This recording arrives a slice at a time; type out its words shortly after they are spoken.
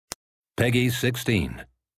Peggy 16.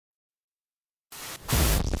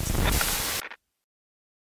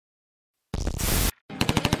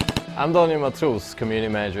 I'm Daniel Matros,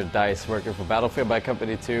 Community Manager at DICE, working for Battlefield Bad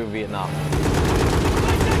Company 2 Vietnam.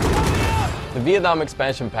 The Vietnam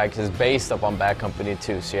expansion pack is based upon Bad Company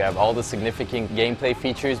 2, so you have all the significant gameplay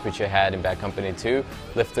features which you had in Bad Company 2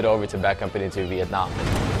 lifted over to Bad Company 2 Vietnam.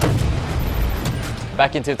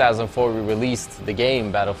 Back in 2004, we released the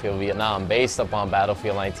game Battlefield Vietnam based upon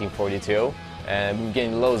Battlefield 1942, and we're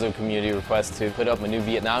getting loads of community requests to put up a new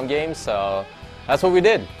Vietnam game, so that's what we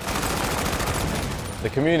did. The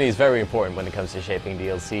community is very important when it comes to shaping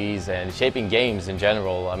DLCs and shaping games in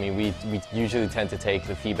general. I mean, we usually tend to take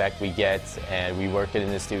the feedback we get and we work it in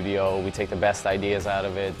the studio, we take the best ideas out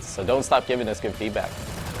of it, so don't stop giving us good feedback.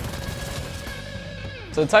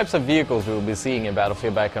 So the types of vehicles we will be seeing in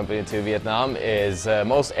Battlefield Bad Company 2 Vietnam is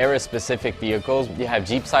most era-specific vehicles. You have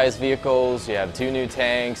Jeep-sized vehicles, you have 2 new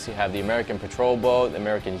tanks, you have the American patrol boat, the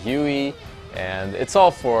American Huey, and it's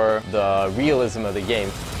all for the realism of the game.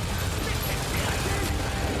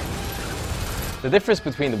 The difference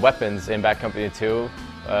between the weapons in Bad Company 2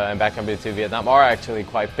 and Bad Company 2 Vietnam are actually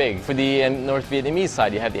quite big. For the North Vietnamese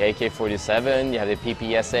side, you have the AK-47, you have the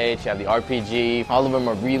PPSH, you have the RPG. All of them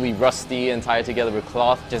are really rusty and tied together with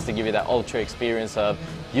cloth just to give you that ultra experience of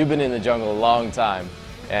you've been in the jungle a long time.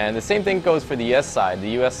 And the same thing goes for the US side.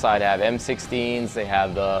 The US side have M16s, they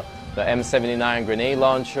have the M79 grenade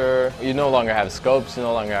launcher. You no longer have scopes, you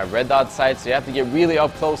no longer have red dot sights, so you have to get really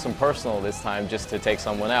up close and personal this time just to take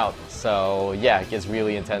someone out. So yeah, it gets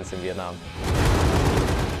really intense in Vietnam.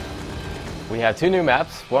 We have 2 new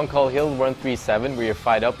maps, one called Hill 137, where you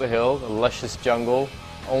fight up a hill, a luscious jungle,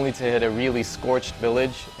 only to hit a really scorched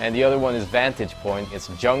village, and the other one is Vantage Point. It's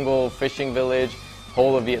jungle, fishing village,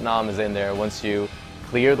 whole of Vietnam is in there. Once you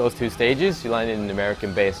clear those 2 stages, you land in an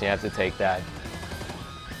American base and you have to take that.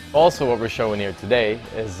 Also, what we're showing here today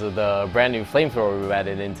is the brand new flamethrower we've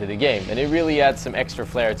added into the game, and it really adds some extra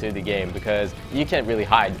flair to the game because you can't really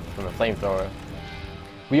hide from a flamethrower.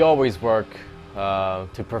 We always work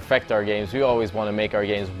to perfect our games. We always want to make our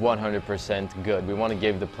games 100% good. We want to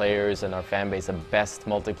give the players and our fan base the best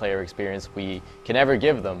multiplayer experience we can ever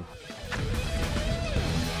give them.